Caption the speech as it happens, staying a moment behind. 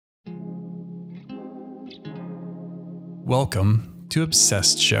Welcome to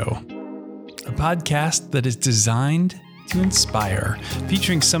Obsessed Show, a podcast that is designed to inspire,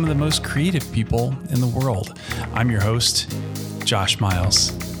 featuring some of the most creative people in the world. I'm your host, Josh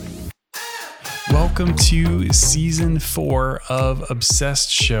Miles. Welcome to Season 4 of Obsessed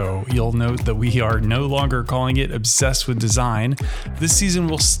Show. You'll note that we are no longer calling it Obsessed with Design. This season,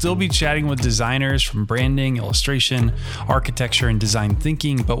 we'll still be chatting with designers from branding, illustration, architecture, and design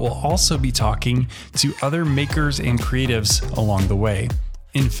thinking, but we'll also be talking to other makers and creatives along the way.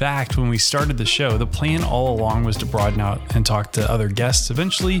 In fact, when we started the show, the plan all along was to broaden out and talk to other guests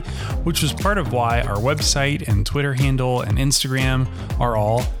eventually, which was part of why our website and Twitter handle and Instagram are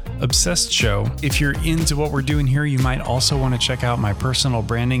all Obsessed Show. If you're into what we're doing here, you might also want to check out my personal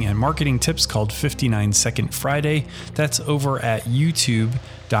branding and marketing tips called 59 Second Friday. That's over at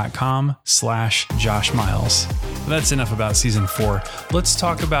youtube.com/Josh Miles. That's enough about Season 4. Let's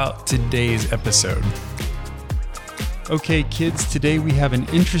talk about today's episode. Okay, kids, today we have an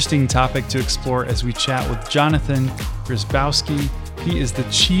interesting topic to explore as we chat with Jonathan Grzybowski. He is the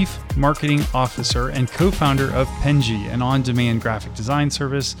Chief Marketing Officer and co-founder of Penji, an on-demand graphic design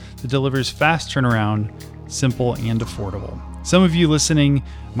service that delivers fast turnaround, simple, and affordable. Some of you listening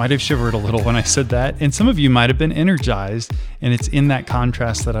might have shivered a little when I said that, and some of you might have been energized, and it's in that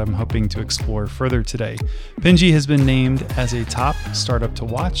contrast that I'm hoping to explore further today. Penji has been named as a top startup to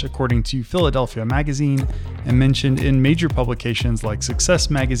watch according to Philadelphia Magazine and mentioned in major publications like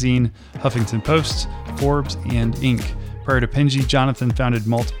Success Magazine, Huffington Post, Forbes, and Inc. Prior to Penji, Jonathan founded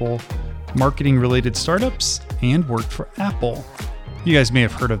multiple marketing-related startups and worked for Apple. You guys may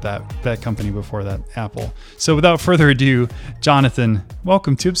have heard of that company before, that Apple. So without further ado, Jonathan,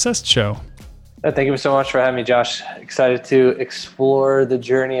 welcome to Obsessed Show. Thank you so much for having me, Josh. Excited to explore the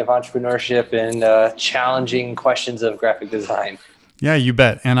journey of entrepreneurship and challenging questions of graphic design. Yeah, you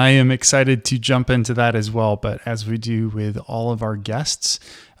bet. And I am excited to jump into that as well. But as we do with all of our guests,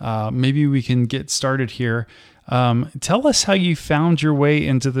 maybe we can get started here. Tell us how you found your way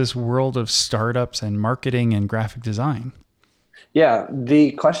into this world of startups and marketing and graphic design. Yeah,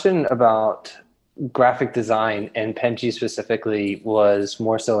 the question about graphic design and Penji specifically was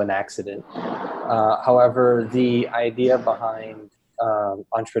more so an accident. However, the idea behind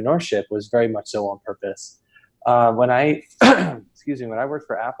entrepreneurship was very much so on purpose. When I worked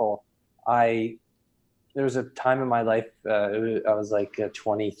for Apple, there was a time in my life, I was like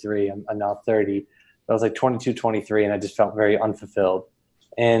 23, I'm now 30. I was like 22, 23, and I just felt very unfulfilled.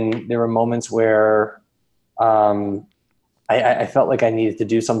 And there were moments where I felt like I needed to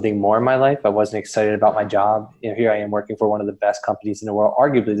do something more in my life. I wasn't excited about my job. Here I am working for one of the best companies in the world,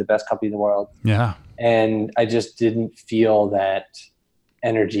 arguably the best company in the world. Yeah. And I just didn't feel that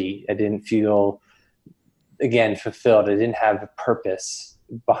energy. I didn't feel, again, fulfilled. I didn't have a purpose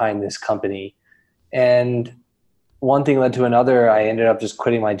behind this company. And one thing led to another. I ended up just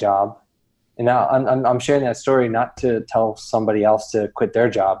quitting my job. And now I'm sharing that story not to tell somebody else to quit their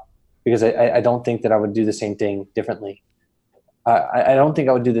job, because I don't think that I would do the same thing differently. I don't think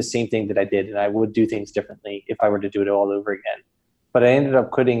I would do the same thing that I did, and I would do things differently if I were to do it all over again. But I ended up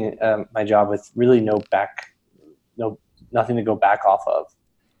quitting my job with really nothing to go back off of.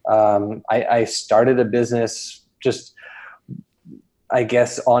 I started a business just, I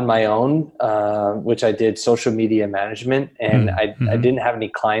guess, on my own, which I did social media management, and I didn't have any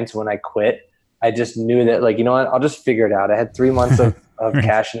clients when I quit. I just knew that, like, you know what, I'll just figure it out. I had 3 months of Right.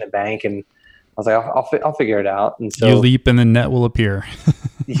 cash in the bank, and I was like, I'll figure it out. And so you leap and the net will appear.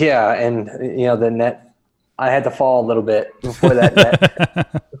 yeah. And the net, I had to fall a little bit before that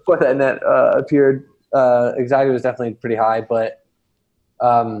net, appeared. Anxiety was definitely pretty high, but,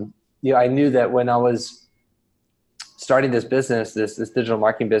 I knew that when I was starting this business, this digital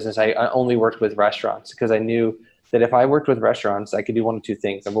marketing business, I only worked with restaurants, because I knew that if I worked with restaurants, I could do one of two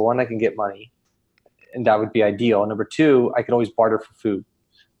things. Number one, I can get money, and that would be ideal. Number two, I could always barter for food.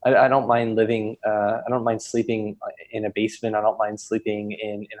 I don't mind living. I don't mind sleeping in a basement. I don't mind sleeping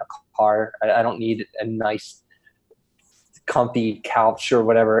in a car. I don't need a nice, comfy couch or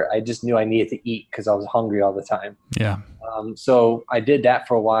whatever. I just knew I needed to eat because I was hungry all the time. Yeah. So I did that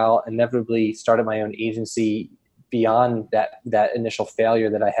for a while. Inevitably started my own agency beyond that initial failure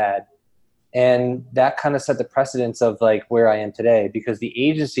that I had, and that kind of set the precedence of like where I am today. Because the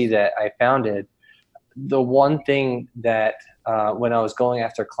agency that I founded, the one thing that when I was going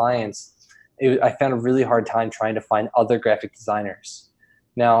after clients, I found a really hard time trying to find other graphic designers.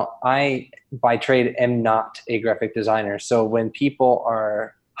 Now, I, by trade, am not a graphic designer. So when people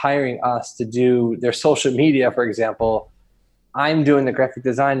are hiring us to do their social media, for example, I'm doing the graphic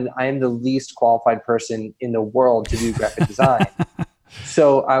design. I am the least qualified person in the world to do graphic design.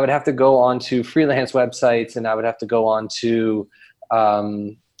 So I would have to go on to freelance websites, and I would have to go on to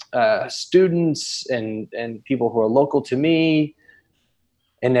students and people who are local to me.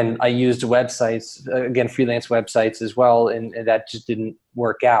 And then I used websites, again, freelance websites as well. And that just didn't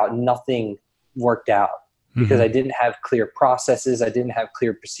work out. Nothing worked out because I didn't have clear processes. I didn't have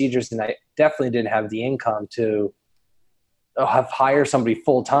clear procedures. And I definitely didn't have the income to hire somebody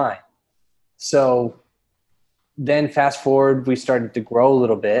full time. So then fast forward, we started to grow a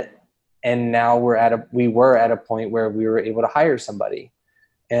little bit. And now we were at a point where we were able to hire somebody.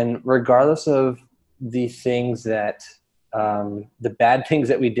 And regardless of the things that, the bad things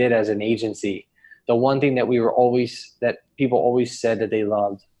that we did as an agency, the one thing that that people always said that they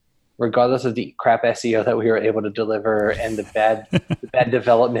loved, regardless of the crap SEO that we were able to deliver and the bad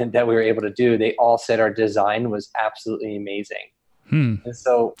development that we were able to do, they all said our design was absolutely amazing. And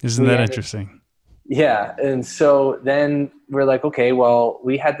so isn't that interesting? Yeah. And so then we're like, okay, well,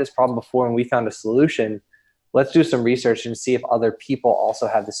 we had this problem before and we found a solution. Let's do some research and see if other people also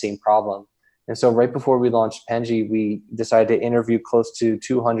have the same problem. And so right before we launched Penji, we decided to interview close to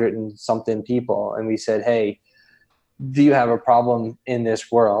 200 and something people. And we said, hey, do you have a problem in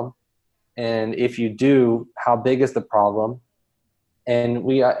this world? And if you do, how big is the problem? And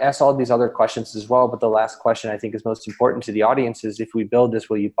we asked all these other questions as well. But the last question I think is most important to the audience is, if we build this,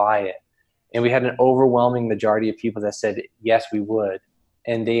 will you buy it? And we had an overwhelming majority of people that said, yes, we would.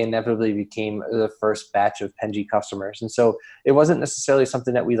 And they inevitably became the first batch of Penji customers. And so it wasn't necessarily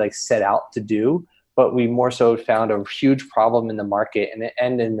something that we set out to do, but we more so found a huge problem in the market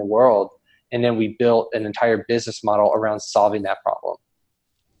and in the world. And then we built an entire business model around solving that problem.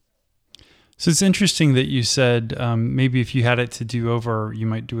 So it's interesting that you said maybe if you had it to do over, you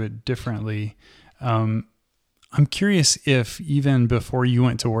might do it differently. I'm curious if even before you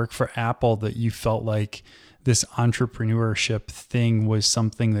went to work for Apple that you felt like this entrepreneurship thing was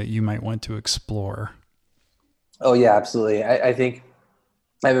something that you might want to explore. Oh yeah, absolutely. I think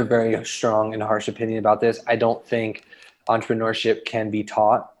I have a very strong and harsh opinion about this. I don't think entrepreneurship can be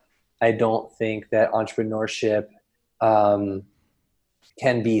taught. I don't think that entrepreneurship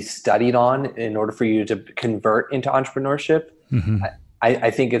can be studied on in order for you to convert into entrepreneurship.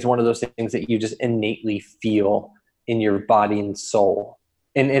 I think it's one of those things that you just innately feel in your body and soul.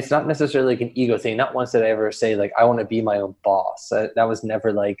 And it's not necessarily an ego thing. Not once did I ever say I want to be my own boss. That was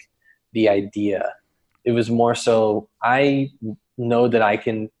never the idea. It was more so I know that I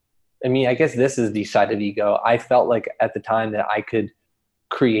can. I mean, I guess this is the side of ego. I felt like at the time that I could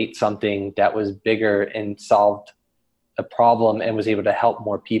create something that was bigger and solved a problem and was able to help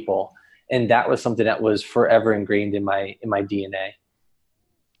more people. And that was something that was forever ingrained in my DNA.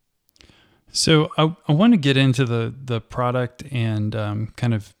 So I want to get into the product and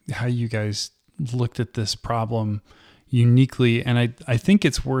kind of how you guys looked at this problem uniquely. And I think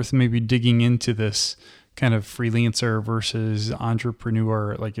it's worth maybe digging into this kind of freelancer versus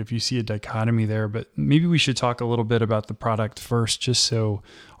entrepreneur, if you see a dichotomy there. But maybe we should talk a little bit about the product first, just so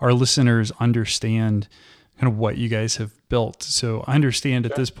our listeners understand kind of what you guys have built. So I understand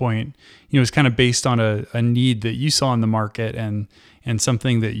at this point, it's kind of based on a need that you saw in the market and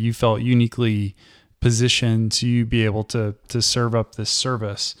something that you felt uniquely positioned to be able to serve up this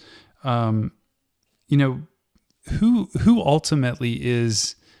service. Who ultimately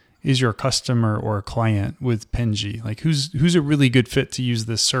is your customer or client with Penji? Who's a really good fit to use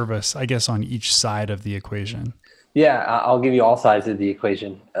this service, I guess, on each side of the equation? Yeah, I'll give you all sides of the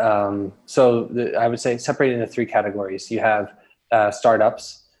equation. I would say separate into three categories. You have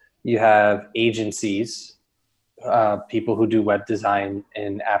startups, you have agencies, people who do web design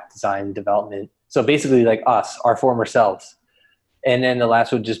and app design development. So basically us, our former selves. And then the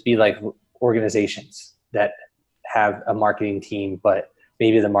last would just be organizations that have a marketing team, but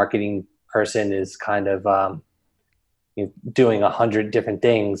maybe the marketing person is kind of doing 100 different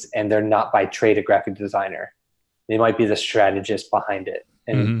things and they're not by trade a graphic designer. They might be the strategist behind it.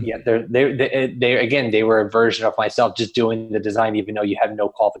 And they were a version of myself just doing the design, even though you have no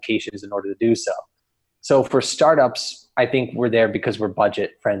qualifications in order to do so. So for startups, I think we're there because we're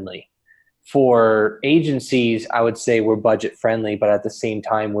budget friendly. For agencies, I would say we're budget friendly, but at the same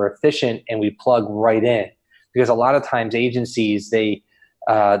time, we're efficient and we plug right in. Because a lot of times agencies, they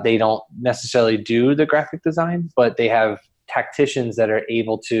don't necessarily do the graphic design, but they have tacticians that are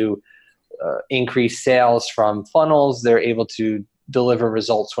able to increase sales from funnels. They're able to deliver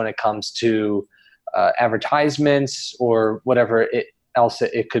results when it comes to advertisements or whatever else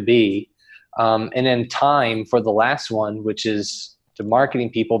it could be. And then time for the last one, which is the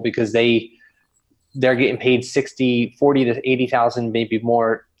marketing people, because they're getting paid 40 to 80,000, maybe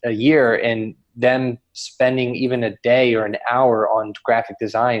more a year. And them spending even a day or an hour on graphic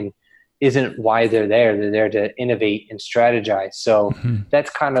design isn't why they're there. They're there to innovate and strategize. So that's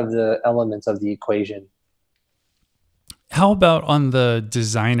kind of the elements of the equation. How about on the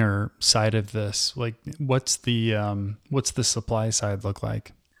designer side of this? Like, what's the supply side look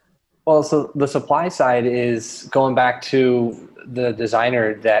like? Well, so the supply side is going back to the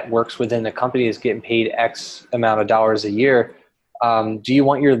designer that works within the company is getting paid X amount of dollars a year. Do you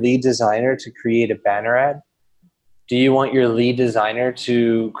want your lead designer to create a banner ad? Do you want your lead designer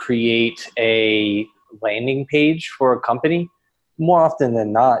to create a landing page for a company? More often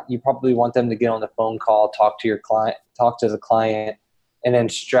than not, you probably want them to get on the phone call, talk to the client, and then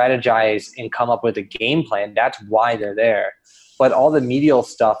strategize and come up with a game plan. That's why they're there. But all the medial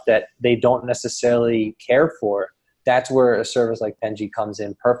stuff that they don't necessarily care for, that's where a service like Penji comes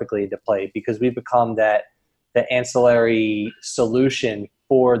in perfectly to play, because we become the ancillary solution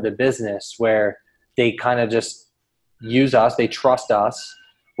for the business where they kind of just use us, they trust us,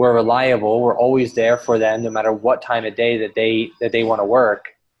 we're reliable, we're always there for them no matter what time of day that they want to work,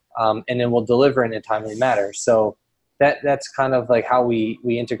 and then we'll deliver in a timely manner. So that's kind of like how we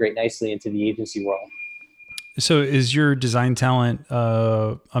integrate nicely into the agency world. So is your design talent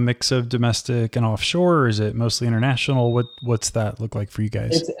a mix of domestic and offshore, or is it mostly international? What's that look like for you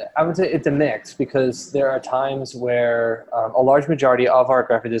guys? I would say it's a mix, because there are times where a large majority of our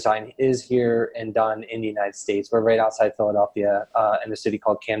graphic design is here and done in the United States. We're right outside Philadelphia in a city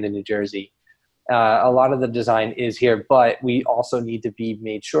called Camden, New Jersey. A lot of the design is here, but we also need to be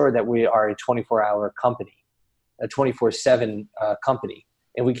made sure that we are a 24-hour company, a 24/7 company.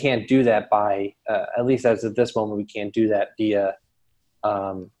 And we can't do that by, at least as of this moment, we can't do that via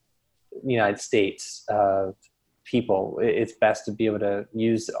United States people. It's best to be able to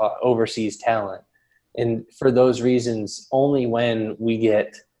use overseas talent. And for those reasons, only when we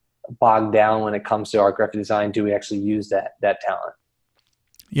get bogged down when it comes to our graphic design do we actually use that talent.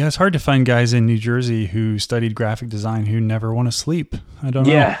 Yeah, it's hard to find guys in New Jersey who studied graphic design who never want to sleep. I don't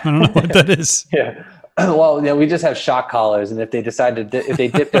know. I don't know what that is. Yeah. Well, we just have shock collars, and if they decide if they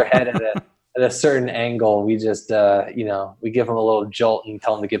dip their head at a certain angle, we just, we give them a little jolt and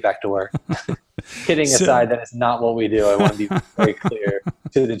tell them to get back to work. Kidding aside, that is not what we do. I want to be very clear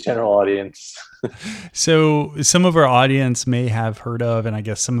to the general audience. So some of our audience may have heard of, and I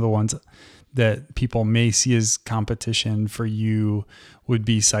guess some of the ones that people may see as competition for you would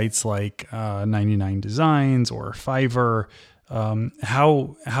be sites like 99 Designs or Fiverr.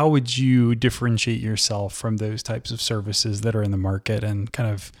 How would you differentiate yourself from those types of services that are in the market and kind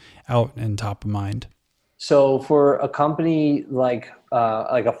of out and top of mind? So for a company like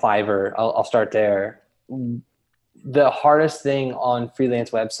a Fiverr, I'll start there. The hardest thing on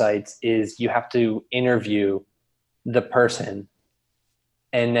freelance websites is you have to interview the person,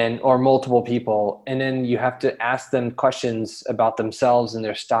 and then, or multiple people, and then you have to ask them questions about themselves and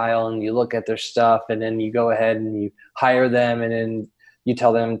their style, and you look at their stuff, and then you go ahead and you hire them, and then you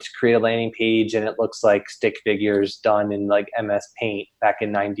tell them to create a landing page, and it looks like stick figures done in like MS Paint back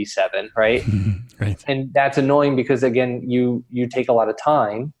in '97, right? Right. And that's annoying because, again, you take a lot of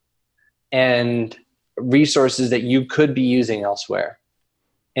time and resources that you could be using elsewhere.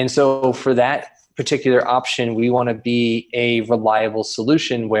 And so for that particular option, we want to be a reliable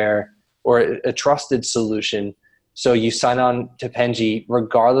solution or a trusted solution. So you sign on to Penji,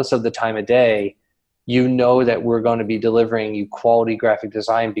 regardless of the time of day, you know that we're going to be delivering you quality graphic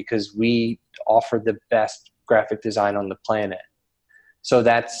design because we offer the best graphic design on the planet. So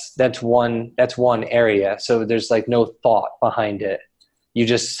that's one area. So there's like no thought behind it. You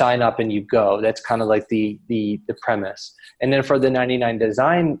just sign up and you go. That's kind of like the premise. And then for the 99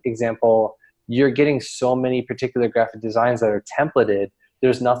 Design example, you're getting so many particular graphic designs that are templated.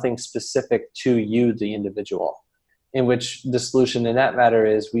 There's nothing specific to you, the individual, in which the solution in that matter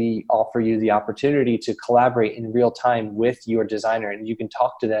is we offer you the opportunity to collaborate in real time with your designer, and you can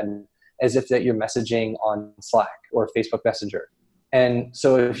talk to them as if that you're messaging on Slack or Facebook Messenger. And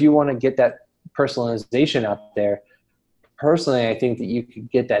so if you want to get that personalization out there, personally, I think that you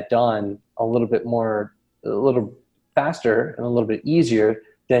could get that done a little faster and a little bit easier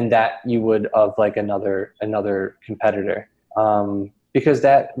than that you would of like another competitor. Because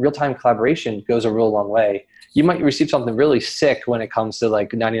that real-time collaboration goes a real long way. You might receive something really sick when it comes to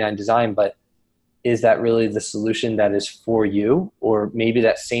like 99 Design, but is that really the solution that is for you? Or maybe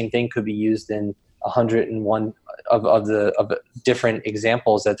that same thing could be used in 101 of the different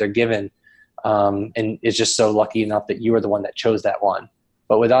examples that they're given. And it's just so lucky enough that you are the one that chose that one.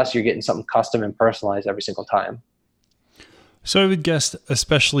 But with us, you're getting something custom and personalized every single time. So I would guess,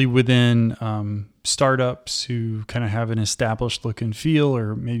 especially within startups who kind of have an established look and feel,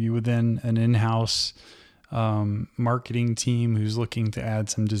 or maybe within an in-house marketing team who's looking to add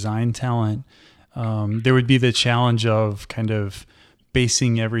some design talent, there would be the challenge of kind of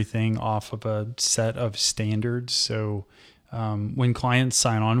basing everything off of a set of standards. So when clients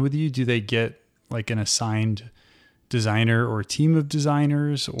sign on with you, do they get like an assigned designer or team of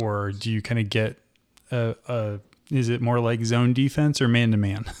designers, or do you kind of get is it more like zone defense or man to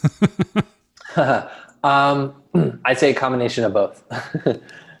man? I'd say a combination of both.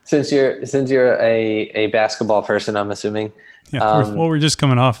 Since you're a basketball person, I'm assuming. Yeah. We're just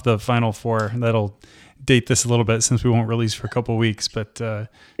coming off the Final Four. That'll date this a little bit since we won't release for a couple of weeks, but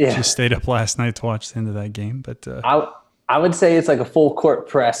just stayed up last night to watch the end of that game. But I would say it's like a full court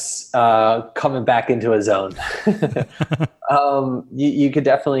press coming back into a zone. You could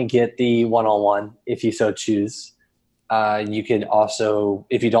definitely get the one-on-one if you so choose. You could also,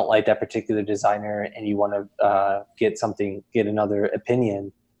 if you don't like that particular designer and you want to get another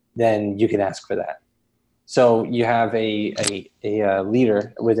opinion, then you can ask for that. So you have a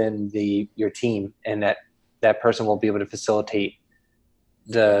leader within your team, and that person will be able to facilitate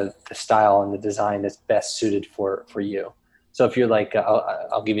the style and the design that's best suited for you. So if you're like,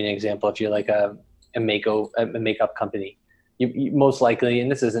 I'll give you an example. If you're like a makeup company, you most likely, and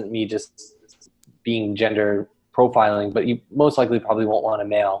this isn't me just being gender profiling, but you most likely probably won't want a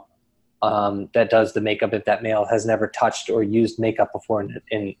male that does the makeup if that male has never touched or used makeup before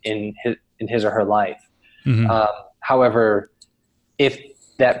in his or her life. Mm-hmm. However, if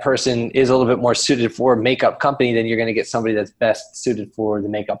that person is a little bit more suited for a makeup company, then you're going to get somebody that's best suited for the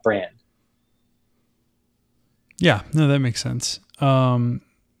makeup brand. Yeah, no, that makes sense. So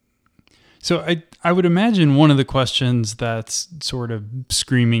I would imagine one of the questions that's sort of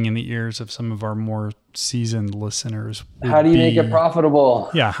screaming in the ears of some of our more seasoned listeners would how do you make it profitable?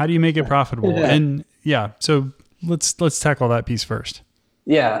 Yeah, how do you make it profitable? And yeah, so let's tackle that piece first.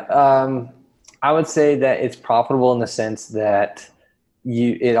 Yeah, I would say that it's profitable in the sense that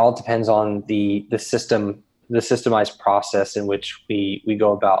it all depends on the systemized process in which we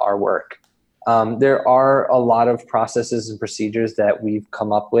go about our work. There are a lot of processes and procedures that we've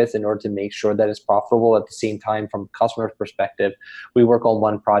come up with in order to make sure that it's profitable. At the same time, from a customer perspective, we work on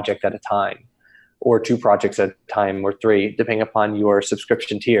one project at a time, or two projects at a time, or three, depending upon your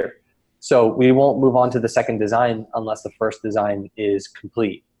subscription tier. So we won't move on to the second design unless the first design is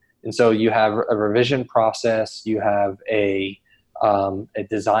complete. And so you have a revision process, you have a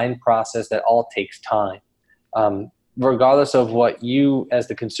design process that all takes time. Regardless of what you as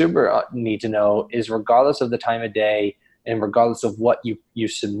the consumer need to know is, regardless of the time of day and regardless of what you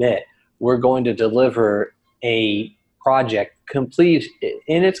submit, we're going to deliver a project complete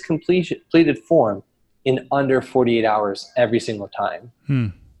in its completed form in under 48 hours every single time.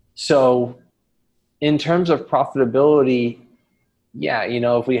 So in terms of profitability, yeah,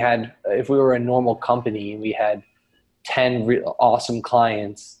 if we were a normal company and we had 10 awesome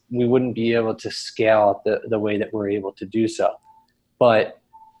clients, we wouldn't be able to scale the way that we're able to do so. But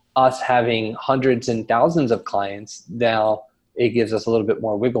us having hundreds and thousands of clients, now it gives us a little bit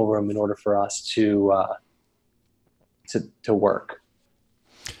more wiggle room in order for us to work.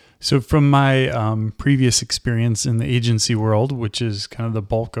 So from my previous experience in the agency world, which is kind of the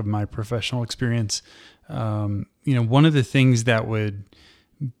bulk of my professional experience, one of the things that would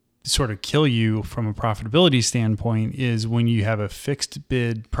sort of kill you from a profitability standpoint is when you have a fixed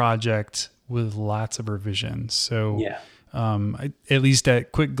bid project with lots of revisions. So at least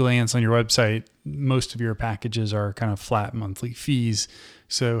at quick glance on your website, most of your packages are kind of flat monthly fees.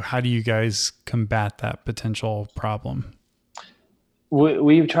 So how do you guys combat that potential problem?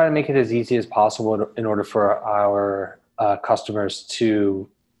 We try to make it as easy as possible in order for our customers to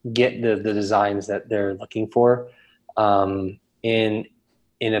get the designs that they're looking for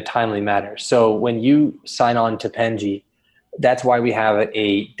in a timely manner. So when you sign on to Penji, that's why we have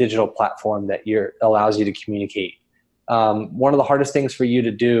a digital platform that allows you to communicate. One of the hardest things for you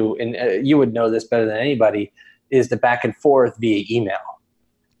to do, and you would know this better than anybody, is the back and forth via email.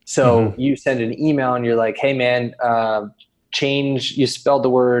 So you send an email and you're like, hey man, you spelled the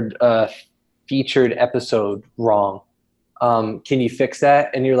word featured episode wrong. Can you fix that?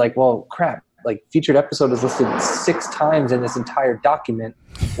 And you're like, well, crap. Like, featured episode is listed 6 times in this entire document.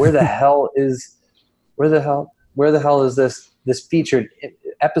 Where the hell is this featured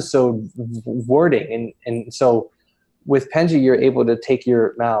episode wording? And so with Penji, you're able to take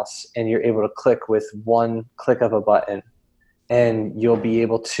your mouse and you're able to click with one click of a button, and you'll be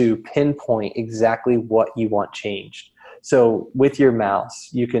able to pinpoint exactly what you want changed. So with your mouse,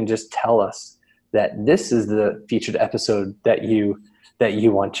 you can just tell us, that this is the featured episode that you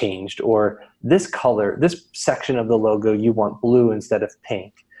want changed, or this color, this section of the logo you want blue instead of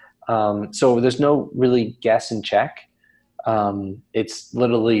pink. So there's no really guess and check. It's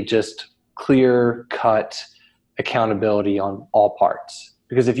literally just clear cut accountability on all parts.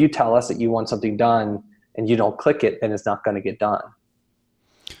 Because if you tell us that you want something done and you don't click it, then it's not going to get done.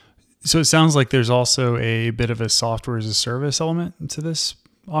 So it sounds like there's also a bit of a software as a service element to this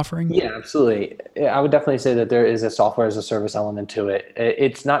offering. Yeah, absolutely. I would definitely say that there is a software as a service element to it.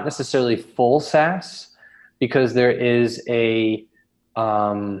 It's not necessarily full SaaS, because there is a,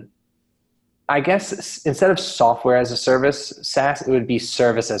 I guess instead of software as a service, SaaS, it would be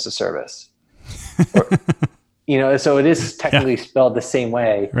service as a service. Or, so it is technically spelled the same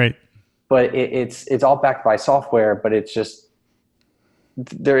way, right? But it's all backed by software, but it's just,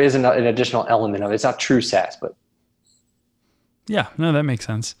 there is an additional element of it. It's not true SaaS, but. Yeah, no, that makes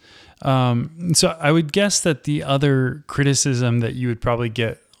sense. So I would guess that the other criticism that you would probably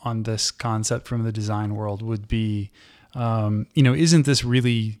get on this concept from the design world would be, isn't this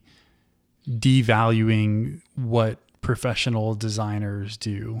really devaluing what professional designers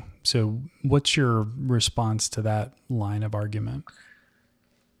do? So what's your response to that line of argument?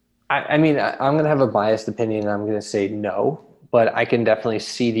 I mean, I'm going to have a biased opinion, and I'm going to say no, but I can definitely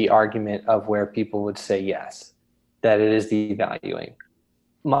see the argument of where people would say yes, that it is devaluing.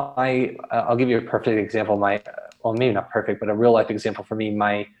 I'll give you a perfect example. Well, maybe not perfect, but a real life example for me.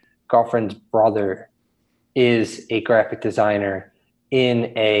 My girlfriend's brother is a graphic designer in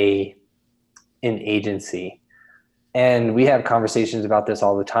an agency. And we have conversations about this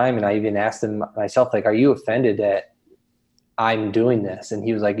all the time. And I even asked him myself, like, are you offended that I'm doing this? And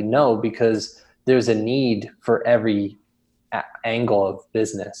he was like, no, because there's a need for every angle of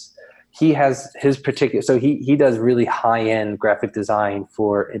business. He has his particular, so he does really high-end graphic design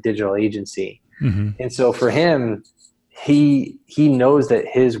for a digital agency. Mm-hmm. And so for him, he knows that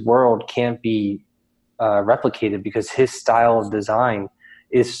his world can't be replicated, because his style of design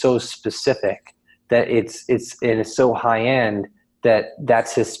is so specific that it's so high-end that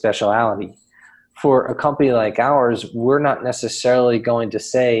that's his specialty. For a company like ours, we're not necessarily going to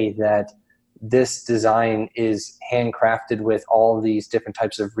say that this design is handcrafted with all of these different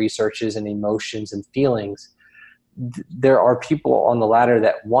types of researches and emotions and feelings. There are people on the ladder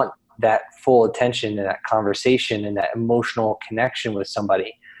that want that full attention and that conversation and that emotional connection with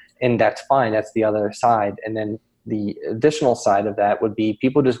somebody. And that's fine. That's the other side. And then the additional side of that would be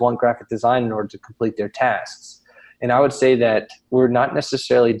people just want graphic design in order to complete their tasks. And I would say that we're not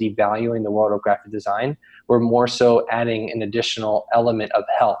necessarily devaluing the world of graphic design. We're more so adding an additional element of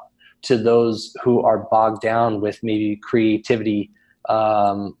help to those who are bogged down with maybe creativity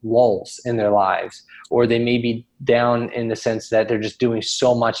lulls in their lives, or they may be down in the sense that they're just doing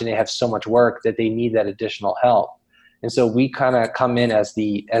so much and they have so much work that they need that additional help. And so we kind of come in as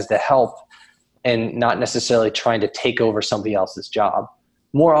the help, and not necessarily trying to take over somebody else's job.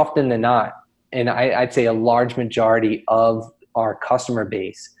 More often than not, and I'd say a large majority of our customer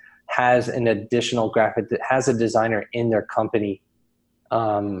base has an additional graphic, that has a designer in their company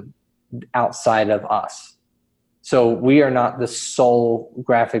outside of us. So we are not the sole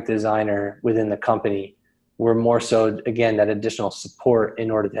graphic designer within the company. We're more so, again, that additional support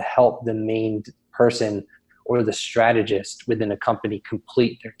in order to help the main person or the strategist within a company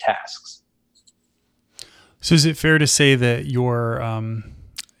complete their tasks. So is it fair to say that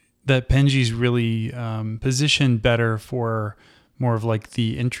that Penji's really positioned better for more of like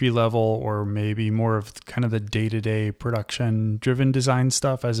the entry level, or maybe more of kind of the day-to-day production driven design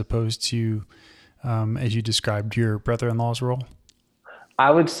stuff, as opposed to, as you described, your brother-in-law's role?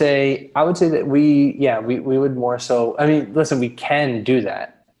 I would say that we would more so, I mean, listen, we can do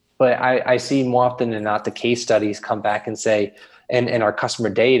that, but I see more often than not the case studies come back and say, and our customer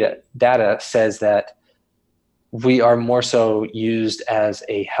data says that we are more so used as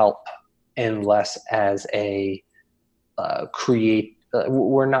a help and less as a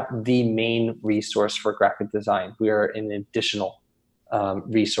we're not the main resource for graphic design. We are an additional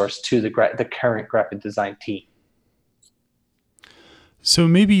resource to the current graphic design team. So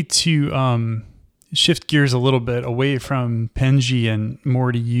maybe to shift gears a little bit away from Penji and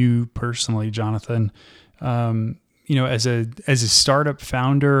more to you personally, Jonathan, as a startup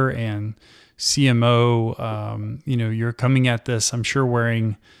founder and CMO, you're coming at this, I'm sure,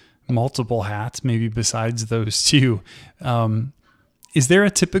 wearing multiple hats, maybe besides those two. Is there a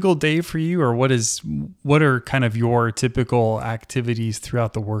typical day for you, or what are kind of your typical activities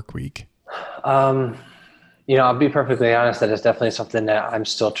throughout the work week? I'll be perfectly honest, that is definitely something that I'm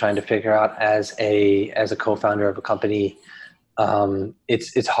still trying to figure out as a co-founder of a company.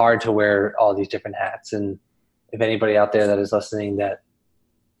 it's hard to wear all these different hats. And if anybody out there that is listening that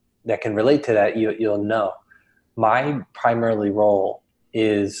can relate to that, you'll know. My primarily role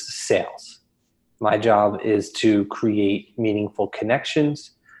is sales. My job is to create meaningful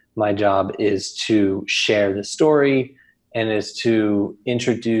connections. My job is to share the story and is to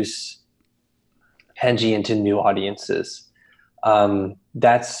introduce Penji into new audiences.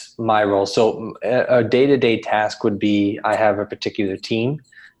 That's my role. So a day-to-day task would be, I have a particular team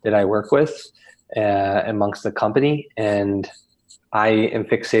that I work with amongst the company, and I am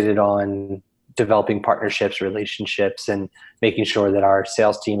fixated on developing partnerships, relationships, and making sure that our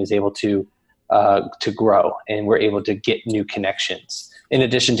sales team is able to grow and we're able to get new connections. In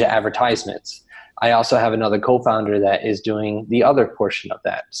addition to advertisements, I also have another co-founder that is doing the other portion of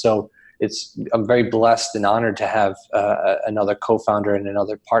that. So I'm very blessed and honored to have another co-founder and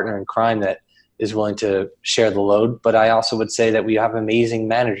another partner in crime that is willing to share the load. But I also would say that we have amazing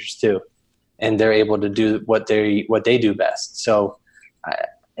managers too, and they're able to do what they do best. So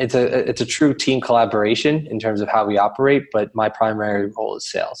it's a true team collaboration in terms of how we operate, but my primary role is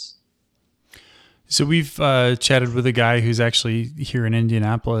sales. So we've chatted with a guy who's actually here in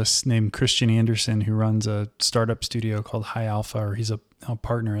Indianapolis named Christian Anderson, who runs a startup studio called High Alpha, or he's a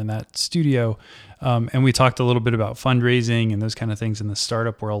partner in that studio. And we talked a little bit about fundraising and those kind of things in the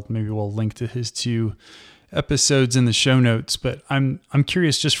startup world. Maybe we'll link to his 2 episodes in the show notes. But I'm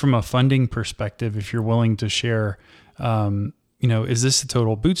curious, just from a funding perspective, if you're willing to share, is this a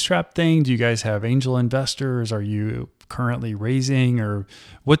total bootstrap thing? Do you guys have angel investors? Are you currently raising, or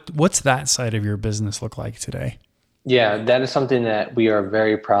what's that side of your business look like today? Yeah, that is something that we are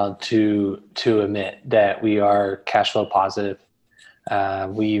very proud to admit, that we are cash flow positive.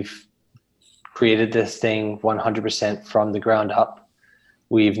 We've created this thing 100% from the ground up.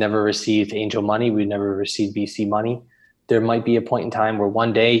 We've never received angel money. We've never received VC money. There might be a point in time where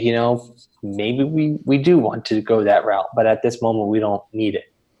one day, maybe we do want to go that route, but at this moment we don't need it.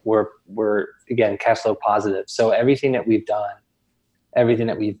 We're again, cash flow positive. So everything that we've done, everything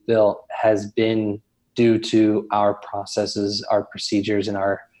that we've built has been due to our processes, our procedures, and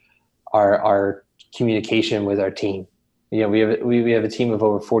our communication with our team. We have a team of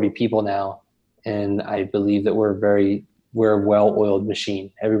over 40 people now, and I believe that we're a well-oiled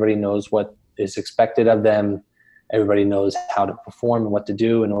machine. Everybody knows what is expected of them. Everybody knows how to perform and what to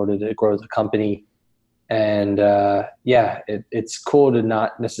do in order to grow the company. And it's cool to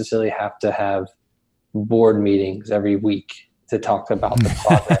not necessarily have to have board meetings every week to talk about the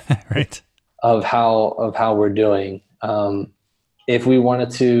progress right. of how we're doing. If we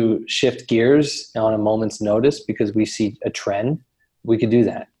wanted to shift gears on a moment's notice because we see a trend, we could do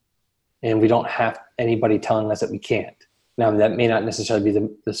that. And we don't have anybody telling us that we can't. Now, that may not necessarily be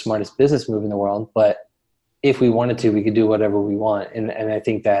the smartest business move in the world, but if we wanted to, we could do whatever we want. And I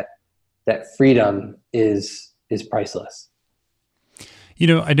think that freedom is priceless.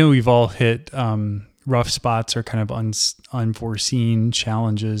 I know we've all hit rough spots or kind of unforeseen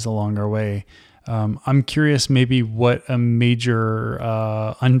challenges along our way. I'm curious maybe what a major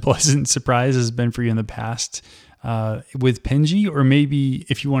unpleasant surprise has been for you in the past with Penji, or maybe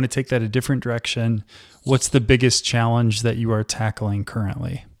if you want to take that a different direction, what's the biggest challenge that you are tackling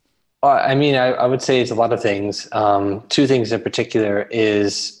currently? I would say it's a lot of things. 2 things in particular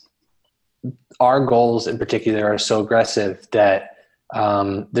is our goals in particular are so aggressive that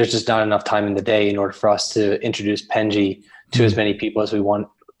there's just not enough time in the day in order for us to introduce Penji to as many people as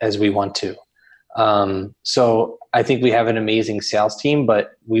we want to. So I think we have an amazing sales team,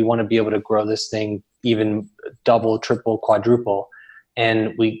 but we want to be able to grow this thing even double, triple, quadruple.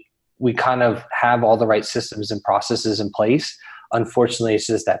 And we kind of have all the right systems and processes in place. Unfortunately, it's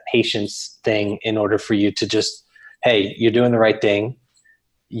just that patience thing in order for you to just, hey, you're doing the right thing.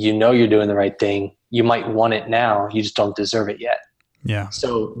 You're doing the right thing. You might want it now. You just don't deserve it yet. Yeah.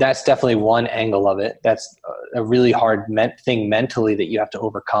 So that's definitely one angle of it. That's a really hard thing mentally that you have to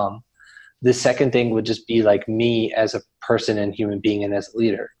overcome. The second thing would just be like me as a person and human being and as a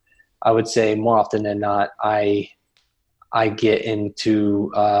leader. I would say more often than not, I get in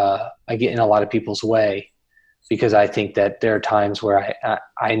a lot of people's way because I think that there are times where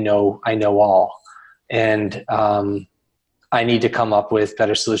I know all, and I need to come up with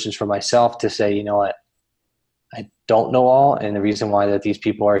better solutions for myself to say, you know what, I don't know all, and the reason why that these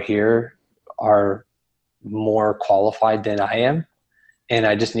people are here are more qualified than I am, and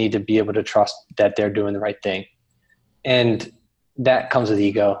I just need to be able to trust that they're doing the right thing. And that comes with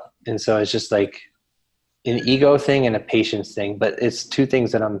ego. And so it's just like an ego thing and a patience thing, but it's 2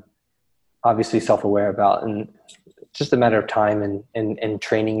 things that I'm obviously self-aware about, and just a matter of time and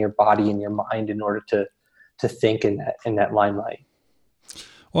training your body and your mind in order to think in that limelight.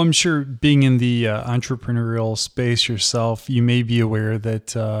 Well, I'm sure being in the entrepreneurial space yourself, you may be aware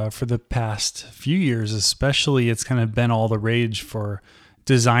that for the past few years, especially, it's kind of been all the rage for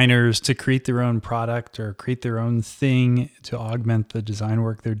designers to create their own product or create their own thing to augment the design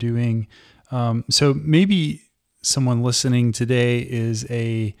work they're doing. So maybe someone listening today is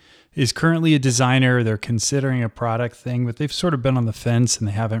currently a designer. They're considering a product thing, but they've sort of been on the fence and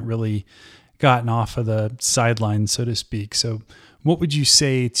they haven't really gotten off of the sidelines, so to speak. So what would you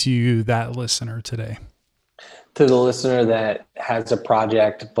say to that listener today? To the listener that has a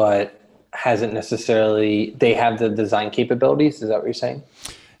project, but hasn't necessarily, they have the design capabilities. Is that what you're saying?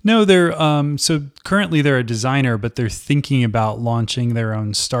 No, they're, so currently they're a designer, but they're thinking about launching their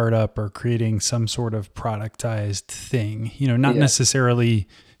own startup or creating some sort of productized thing, not necessarily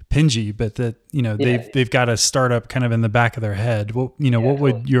Pingy, but that, they've got a startup kind of in the back of their head. What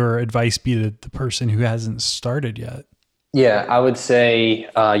would your advice be to the person who hasn't started yet? Yeah, I would say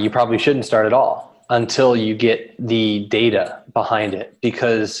you probably shouldn't start at all until you get the data behind it,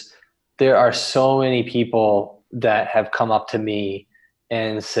 because there are so many people that have come up to me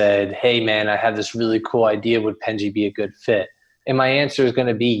and said, hey man, I have this really cool idea. Would Pingy be a good fit? And my answer is going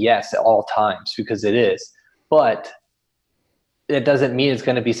to be yes at all times, because it is. But it doesn't mean it's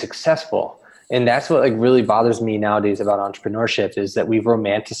going to be successful. And that's what really bothers me nowadays about entrepreneurship, is that we've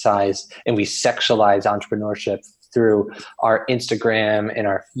romanticized and we sexualize entrepreneurship through our Instagram and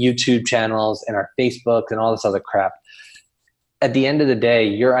our YouTube channels and our Facebook and all this other crap. At the end of the day,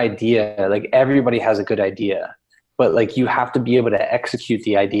 your idea, everybody has a good idea, but you have to be able to execute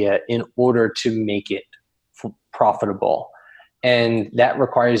the idea in order to make it profitable. And that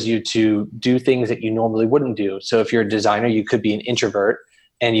requires you to do things that you normally wouldn't do. So if you're a designer, you could be an introvert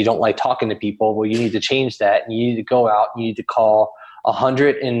and you don't like talking to people. Well, you need to change that, and you need to go out, you need to call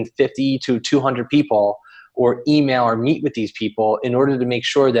 150 to 200 people or email or meet with these people in order to make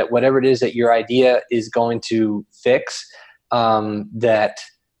sure that whatever it is that your idea is going to fix, that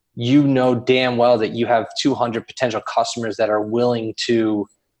damn well that you have 200 potential customers that are willing to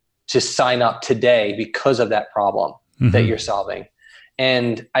sign up today because of that problem that you're solving.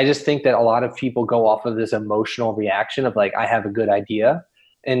 And I just think that a lot of people go off of this emotional reaction of I have a good idea,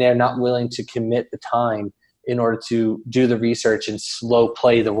 and they're not willing to commit the time in order to do the research and slow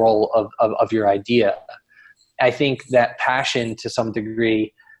play the role of your idea. I think that passion to some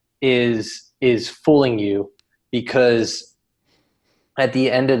degree is fooling you, because at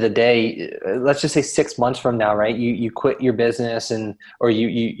the end of the day, let's just say 6 months from now, right? You quit your business or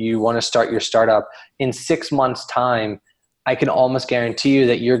you want to start your startup. In 6 months' time, I can almost guarantee you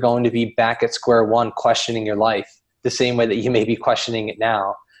that you're going to be back at square one questioning your life the same way that you may be questioning it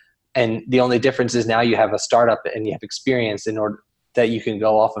now. And the only difference is now you have a startup and you have experience in order that you can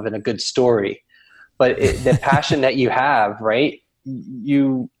go off of in a good story. But the passion that you have, right?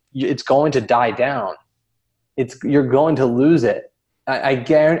 It's going to die down. You're going to lose it. I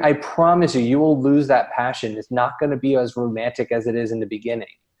guarantee, I promise you will lose that passion. It's not going to be as romantic as it is in the beginning.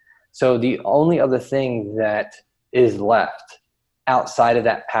 So the only other thing that is left outside of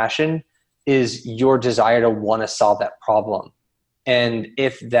that passion is your desire to want to solve that problem. And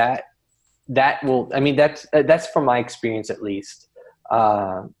if that will, that's from my experience at least.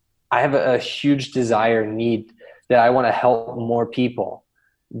 I have a huge desire and need that I want to help more people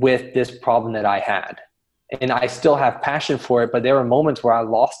with this problem that I had. And I still have passion for it, but there were moments where I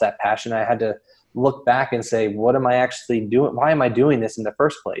lost that passion. I had to look back and say, what am I actually doing? Why am I doing this in the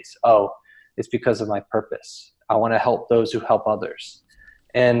first place? Oh, it's because of my purpose. I want to help those who help others.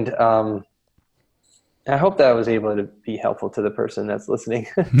 And I hope that I was able to be helpful to the person that's listening.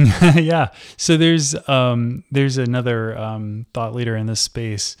 Yeah. So there's another thought leader in this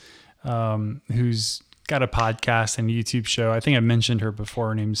space who's got a podcast and YouTube show. I think I mentioned her before.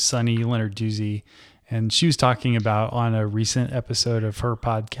 Her name's Sunny Lenarduzzi. And she was talking about on a recent episode of her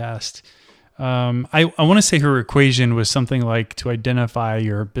podcast. I want to say her equation was something like, to identify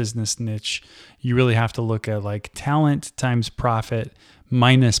your business niche, you really have to look at talent times profit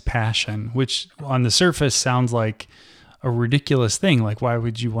minus passion, which on the surface sounds like a ridiculous thing. Why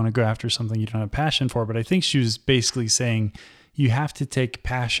would you want to go after something you don't have passion for? But I think she was basically saying you have to take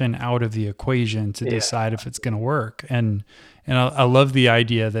passion out of the equation to decide if it's going to work. And I love the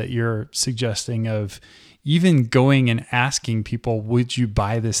idea that you're suggesting of even going and asking people, would you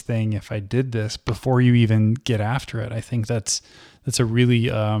buy this thing if I did this, before you even get after it. I think that's a really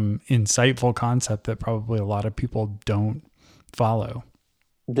insightful concept that probably a lot of people don't follow.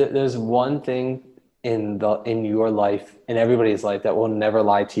 There's one thing in your life, in everybody's life, that will never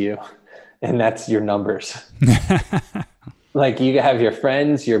lie to you, and that's your numbers. Like you have your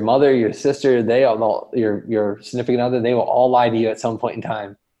friends, your mother, your sister, they all, your significant other, they will all lie to you at some point in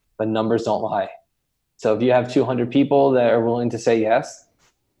time, but numbers don't lie. So if you have 200 people that are willing to say yes,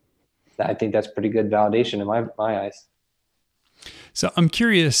 I think that's pretty good validation in my eyes. So I'm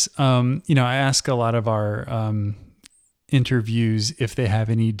curious, I ask a lot of our interviews if they have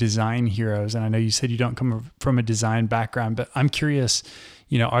any design heroes. And I know you said you don't come from a design background, but I'm curious,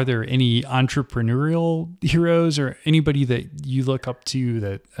 are there any entrepreneurial heroes or anybody that you look up to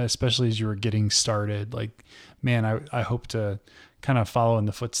that, especially as you were getting started, like, man, I hope to kind of follow in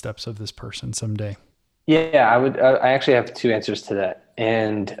the footsteps of this person someday? Yeah, I actually have two answers to that.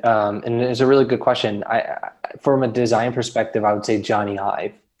 And it's a really good question. From a design perspective, I would say Johnny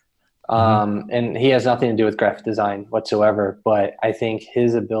Ive. And he has nothing to do with graphic design whatsoever, but I think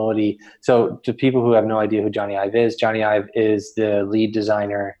his ability, so to people who have no idea who Johnny Ive is the lead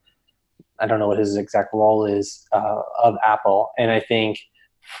designer. I don't know what his exact role is, of Apple. And I think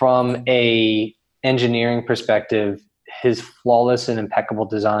from a engineering perspective, his flawless and impeccable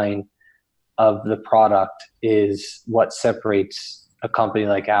design of the product is what separates a company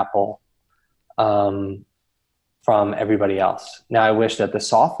like Apple, from everybody else. Now, I wish that the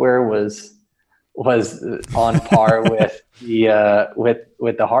software was on par with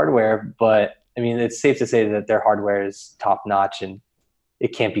the hardware, but I mean, it's safe to say that their hardware is top notch, and it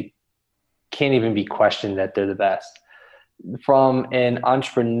can't even be questioned that they're the best. From an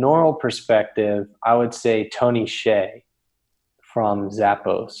entrepreneurial perspective, I would say Tony Hsieh from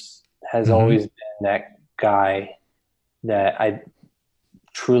Zappos has always been that guy that I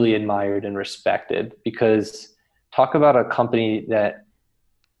truly admired and respected, because talk about a company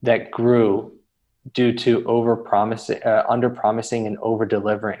that grew due to under promising and over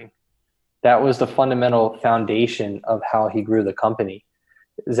delivering. That was the fundamental foundation of how he grew the company.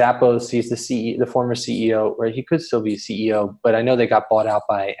 Zappos, he's the former CEO, or he could still be CEO, but I know they got bought out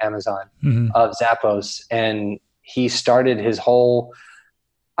by Amazon, of Zappos, and he started his whole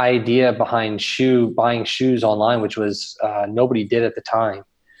idea behind buying shoes online, which was nobody did at the time.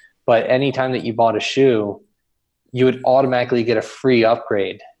 But anytime that you bought a shoe, you would automatically get a free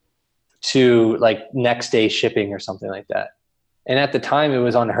upgrade to like next day shipping or something like that. And at the time it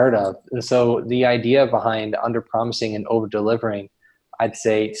was unheard of. And so the idea behind under promising and over delivering, I'd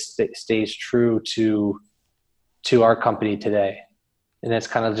say stays true to our company today. And it's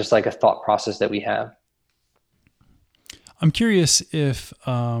kind of just like a thought process that we have. I'm curious if,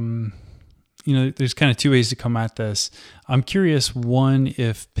 there's kind of two ways to come at this. I'm curious, one,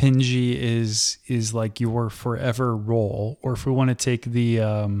 if Penji is like your forever role, or if we want to take the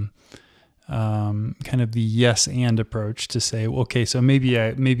kind of the yes and approach to say, okay, so maybe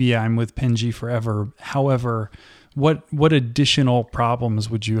I'm with Penji forever. However, what additional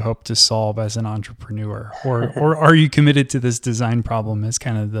problems would you hope to solve as an entrepreneur, or are you committed to this design problem as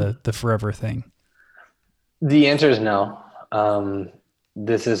kind of the forever thing? The answer is no.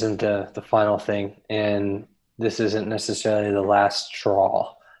 This isn't the final thing, and this isn't necessarily the last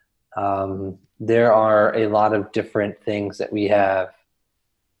straw. There are a lot of different things that we have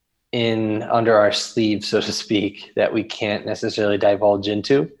under our sleeve, so to speak, that we can't necessarily divulge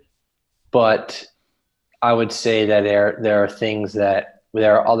into. But I would say that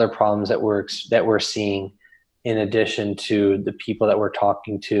there are other problems that we're seeing, in addition to the people that we're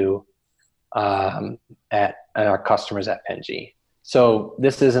talking to at our customers at Penji. So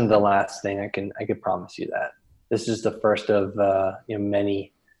this isn't the last thing. I can promise you that. This is the first of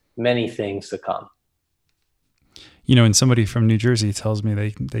many things to come. And somebody from New Jersey tells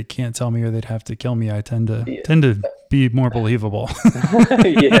me they can't tell me or they'd have to kill me, I tend to be more believable.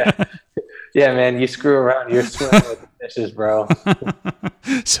 Yeah, man, you screw around, you're swimming with the fishes, bro.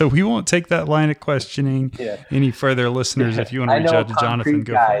 So we won't take that line of questioning any further, listeners. If you want to reach out to Jonathan,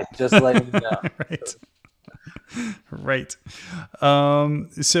 go for it. Just let me know. Right.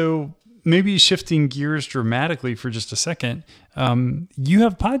 So maybe shifting gears dramatically for just a second, you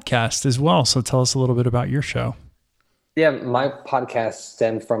have podcasts as well. So tell us a little bit about your show. Yeah, my podcast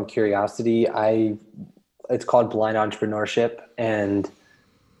stemmed from curiosity. It's called Blind Entrepreneurship, and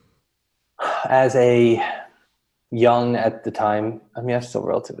as a young at the time, I mean, I'm still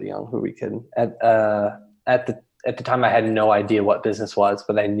relatively young. Who are we kidding? At the time, I had no idea what business was,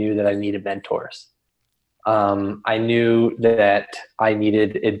 but I knew that I needed mentors. I knew that I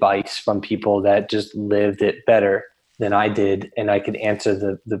needed advice from people that just lived it better than I did, and I could answer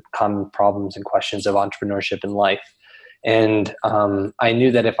the common problems and questions of entrepreneurship in life. And I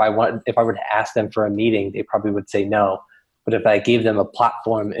knew that if I were to ask them for a meeting, they probably would say no. But if I gave them a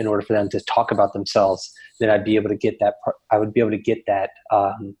platform in order for them to talk about themselves, then I'd be able to get that. I would be able to get that.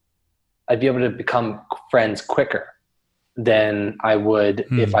 I'd be able to become friends quicker. than I would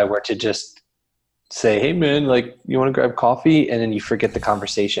if I were to just say, "Hey man, like you want to grab coffee?" and then you forget the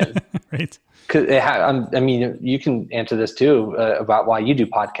conversation. Right. I mean, you can answer this too about why you do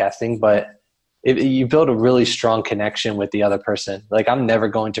podcasting, but you build a really strong connection with the other person. Like I'm never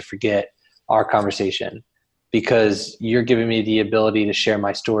going to forget our conversation because you're giving me the ability to share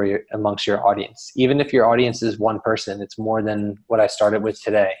my story amongst your audience. Even if your audience is one person, it's more than what I started with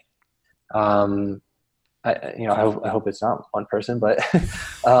today. I hope it's not one person, but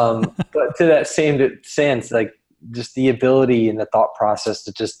but to that same sense, like just the ability and the thought process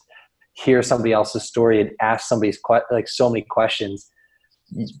to just hear somebody else's story and ask somebody's like so many questions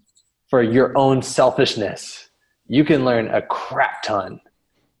for your own selfishness, you can learn a crap ton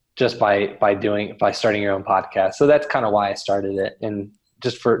just by starting your own podcast. So that's kind of why I started it, and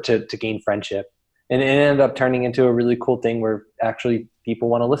just to gain friendship, and it ended up turning into a really cool thing where actually people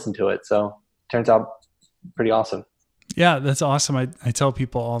want to listen to it. So it turns out pretty awesome. Yeah, that's awesome. I tell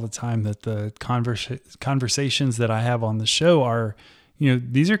people all the time that the conversations that I have on the show are,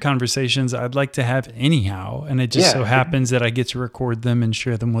 these are conversations I'd like to have anyhow. And it just so happens that I get to record them and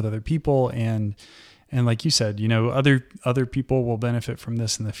share them with other people. And like you said, other people will benefit from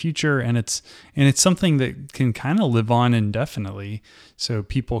this in the future. And it's something that can kind of live on indefinitely. So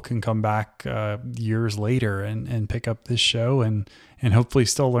people can come back years later and pick up this show and hopefully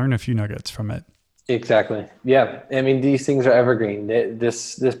still learn a few nuggets from it. Exactly. Yeah. I mean, these things are evergreen.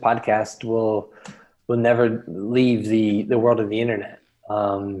 This podcast will never leave the world of the internet.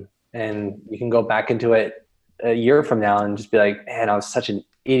 And you can go back into it a year from now and just be like, man, I was such an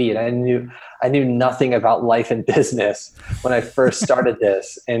idiot. I knew nothing about life and business when I first started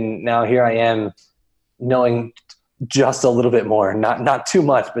this. And now here I am knowing just a little bit more, not too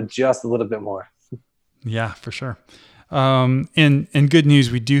much, but just a little bit more. Yeah, for sure. And good news,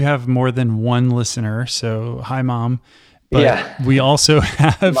 we do have more than one listener. So hi, Mom. But we also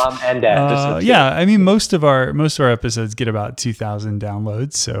have Mom and Dad. I mean, most of our episodes get about 2,000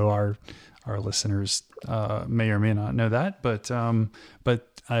 downloads. So our listeners may or may not know that, but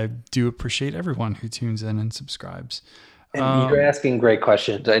I do appreciate everyone who tunes in and subscribes. And you're asking great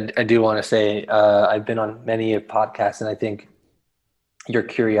questions. I do want to say I've been on many podcasts, and I think your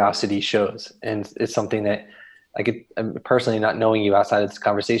curiosity shows, and it's something that I could personally, not knowing you outside of this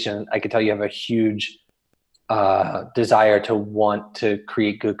conversation, I could tell you have a huge desire to want to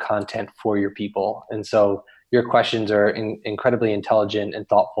create good content for your people. And so your questions are incredibly intelligent and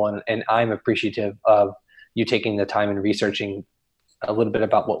thoughtful. And I'm appreciative of you taking the time and researching a little bit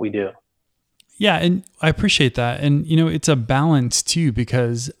about what we do. Yeah. And I appreciate that. And, it's a balance too,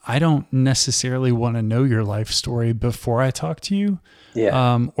 because I don't necessarily want to know your life story before I talk to you.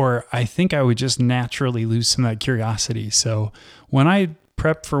 Yeah. Or I think I would just naturally lose some of that curiosity. So when I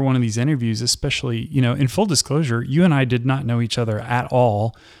prep for one of these interviews, especially, in full disclosure, you and I did not know each other at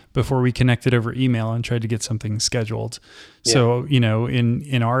all before we connected over email and tried to get something scheduled. Yeah. So,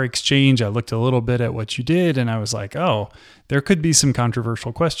 in our exchange, I looked a little bit at what you did and I was like, oh, there could be some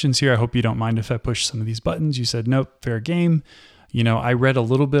controversial questions here. I hope you don't mind if I push some of these buttons. You said, nope, fair game. I read a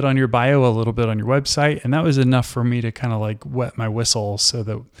little bit on your bio, a little bit on your website, and that was enough for me to kind of like wet my whistle so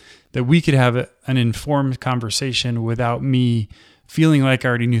that we could have an informed conversation without me feeling like I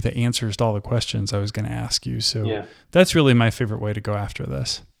already knew the answers to all the questions I was going to ask you. So That's really my favorite way to go after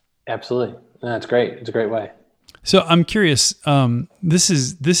this. Absolutely. That's great. It's a great way. So I'm curious, this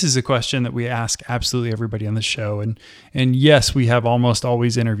is a question that we ask absolutely everybody on the show. And yes, we have almost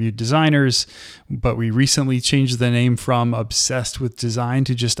always interviewed designers, but we recently changed the name from Obsessed with Design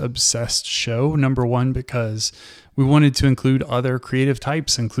to just Obsessed Show. Number one, because we wanted to include other creative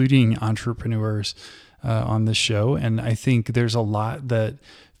types, including entrepreneurs on the show. And I think there's a lot that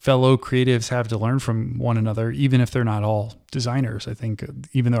fellow creatives have to learn from one another, even if they're not all designers. I think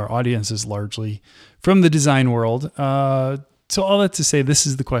even though our audience is largely from the design world. So all that to say, this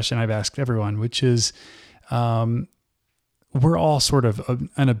is the question I've asked everyone, which is, we're all sort of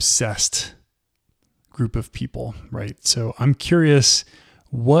an obsessed group of people, right? So I'm curious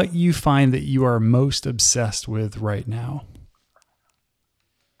what you find that you are most obsessed with right now.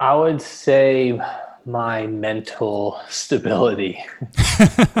 I would say my mental stability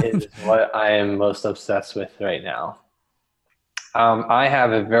is what I am most obsessed with right now. I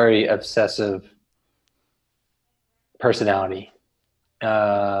have a very obsessive personality. When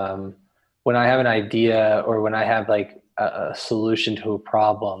I have an idea or when I have like a solution to a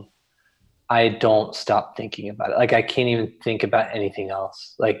problem, I don't stop thinking about it. Like I can't even think about anything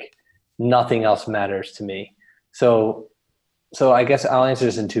else. Like nothing else matters to me. So I guess I'll answer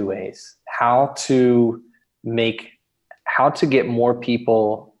this in two ways. How to get more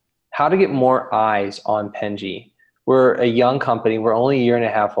eyes on Penji, we're a young company. We're only a year and a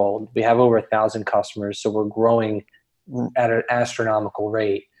half old. We have over 1,000 customers, so we're growing at an astronomical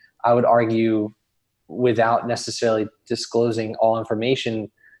rate. I would argue, without necessarily disclosing all information,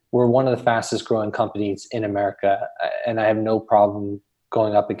 we're one of the fastest growing companies in America, and I have no problem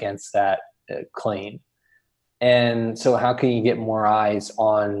going up against that claim. And so how can you get more eyes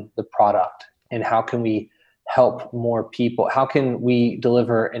on the product, and how can we help more people? How can we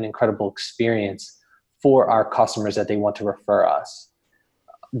deliver an incredible experience for our customers that they want to refer us?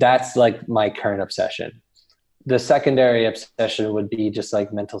 That's like my current obsession. The secondary obsession would be just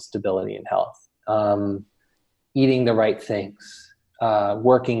like mental stability and health, eating the right things,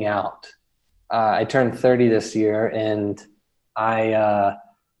 working out. I turned 30 this year, and I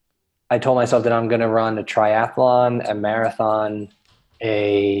told myself that I'm going to run a triathlon, a marathon,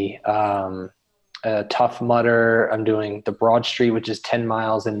 a Tough Mudder. I'm doing the Broad Street, which is 10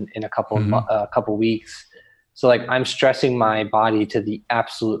 miles in a couple weeks. So like I'm stressing my body to the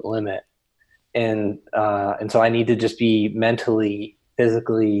absolute limit. And so I need to just be mentally,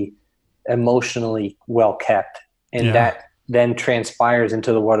 physically, emotionally well kept. And that then transpires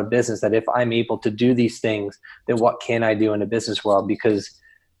into the world of business, that if I'm able to do these things, then what can I do in the business world? Because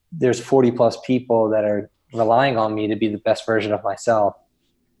there's 40 plus people that are relying on me to be the best version of myself.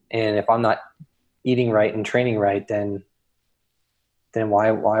 And if I'm not eating right and training right, then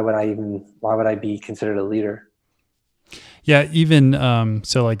why would I be considered a leader? Yeah. Even,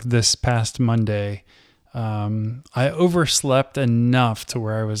 so like this past Monday, I overslept enough to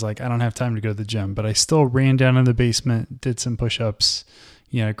where I was like, I don't have time to go to the gym, but I still ran down in the basement, did some push-ups,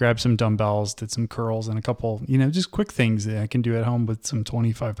 grabbed some dumbbells, did some curls and a couple, just quick things that I can do at home with some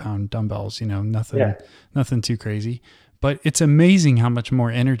 25-pound dumbbells, nothing too crazy. But it's amazing how much more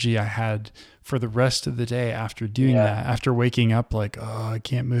energy I had for the rest of the day after doing that, after waking up like, oh, I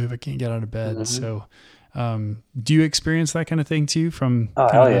can't move, I can't get out of bed. Mm-hmm. So do you experience that kind of thing too from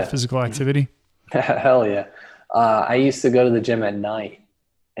physical activity? Hell yeah. I used to go to the gym at night,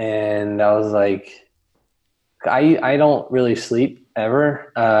 and I was like, I don't really sleep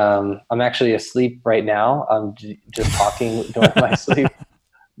ever. I'm actually asleep right now. I'm just talking during my sleep.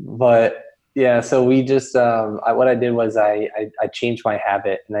 But yeah, so we just, what I did was I changed my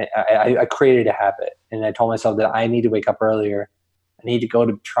habit, and I created a habit, and I told myself that I need to wake up earlier. I need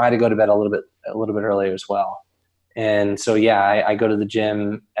to try to go to bed a little bit earlier as well. And so, I go to the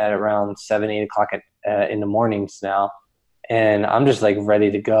gym at around 7-8 o'clock in the mornings now, and I'm just like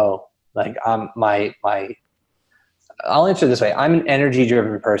ready to go. Like I'll answer this way. I'm an energy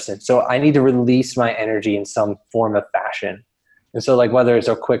driven person. So I need to release my energy in some form of fashion. And so like whether it's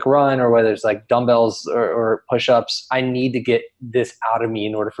a quick run or whether it's like dumbbells or push-ups, I need to get this out of me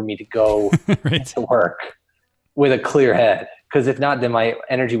in order for me to go to work with a clear head. Because if not, then my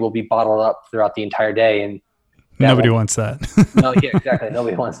energy will be bottled up throughout the entire day. And nobody wants that. No, yeah, exactly.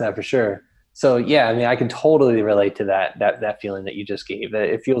 Nobody wants that for sure. So yeah, I mean, I can totally relate to that feeling that you just gave. That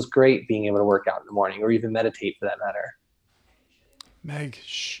it feels great being able to work out in the morning, or even meditate for that matter. Meg,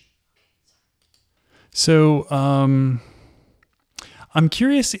 shh. So, I'm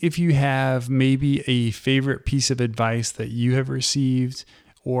curious if you have maybe a favorite piece of advice that you have received,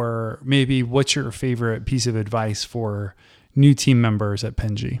 or maybe what's your favorite piece of advice for new team members at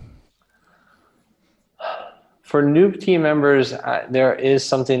Penji? For new team members, there is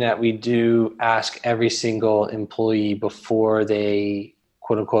something that we do ask every single employee before they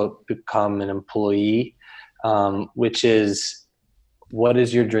quote unquote become an employee, which is, what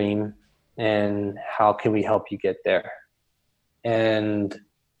is your dream and how can we help you get there? And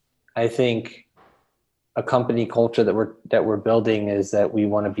I think a company culture that we're building is that we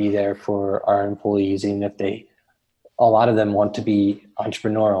want to be there for our employees, even if a lot of them want to be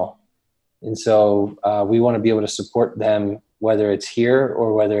entrepreneurial. And so we want to be able to support them, whether it's here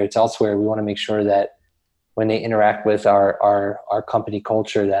or whether it's elsewhere. We want to make sure that when they interact with our company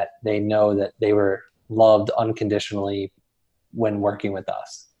culture, that they know that they were loved unconditionally when working with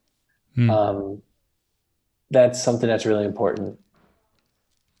us. That's something that's really important.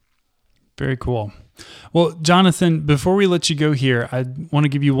 Very cool. Well, Jonathan, before we let you go here, I want to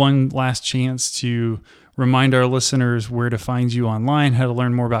give you one last chance to remind our listeners where to find you online, how to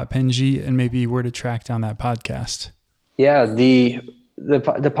learn more about Penji, and maybe where to track down that podcast. Yeah, the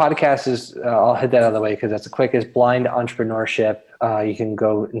podcast is, I'll hit that out of the way because that's the quickest, Blind Entrepreneurship. You can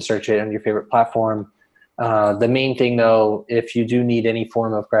go and search it on your favorite platform. The main thing though, if you do need any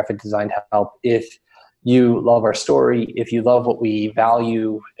form of graphic design help, if you love our story, if you love what we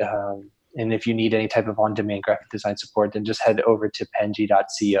value, and if you need any type of on-demand graphic design support, then just head over to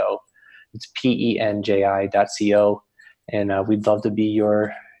penji.co. It's penji.co, and we'd love to be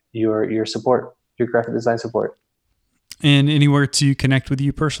your support, your graphic design support. And anywhere to connect with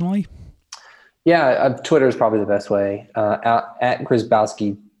you personally? Yeah, Twitter is probably the best way. At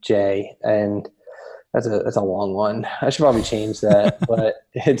Grzybowski J, and that's a long one. I should probably change that, but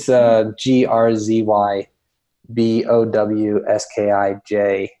it's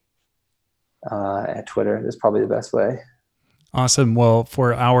GRZYBOWSKIJ at Twitter. That's probably the best way. Awesome. Well,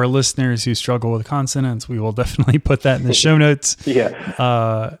 for our listeners who struggle with consonants, we will definitely put that in the show notes.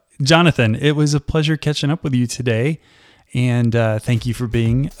 Yeah. Jonathan, it was a pleasure catching up with you today. And thank you for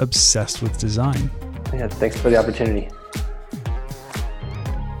being obsessed with design. Yeah, thanks for the opportunity.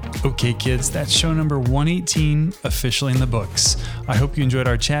 Okay, kids, that's show number 118 officially in the books. I hope you enjoyed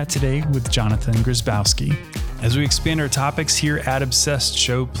our chat today with Jonathan Grzybowski. As we expand our topics here at Obsessed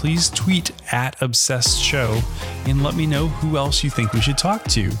Show, please tweet at Obsessed Show and let me know who else you think we should talk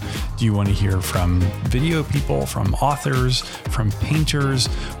to. Do you want to hear from video people, from authors, from painters?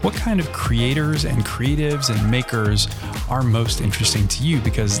 What kind of creators and creatives and makers are most interesting to you?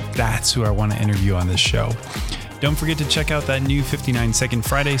 Because that's who I want to interview on this show. Don't forget to check out that new 59 Second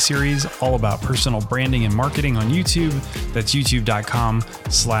Friday series all about personal branding and marketing on YouTube. That's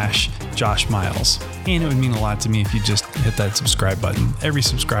youtube.com/Josh Miles. And it would mean a lot to me if you just hit that subscribe button. Every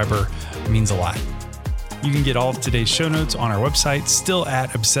subscriber means a lot. You can get all of today's show notes on our website, still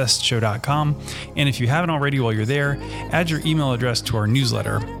at obsessedshow.com. And if you haven't already while you're there, add your email address to our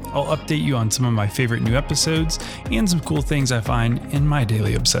newsletter. I'll update you on some of my favorite new episodes and some cool things I find in my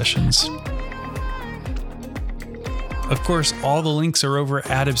daily obsessions. Of course, all the links are over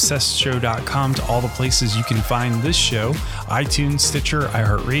at obsessedshow.com to all the places you can find this show: iTunes, Stitcher,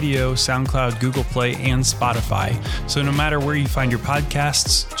 iHeartRadio, SoundCloud, Google Play, and Spotify. So no matter where you find your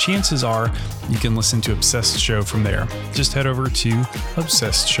podcasts, chances are you can listen to Obsessed Show from there. Just head over to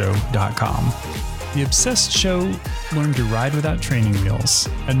obsessedshow.com. The Obsessed Show learned to ride without training wheels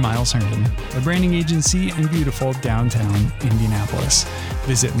at Miles Herndon, a branding agency in beautiful downtown Indianapolis.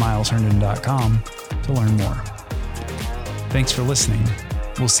 Visit milesherndon.com to learn more. Thanks for listening.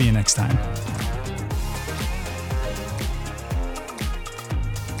 We'll see you next time.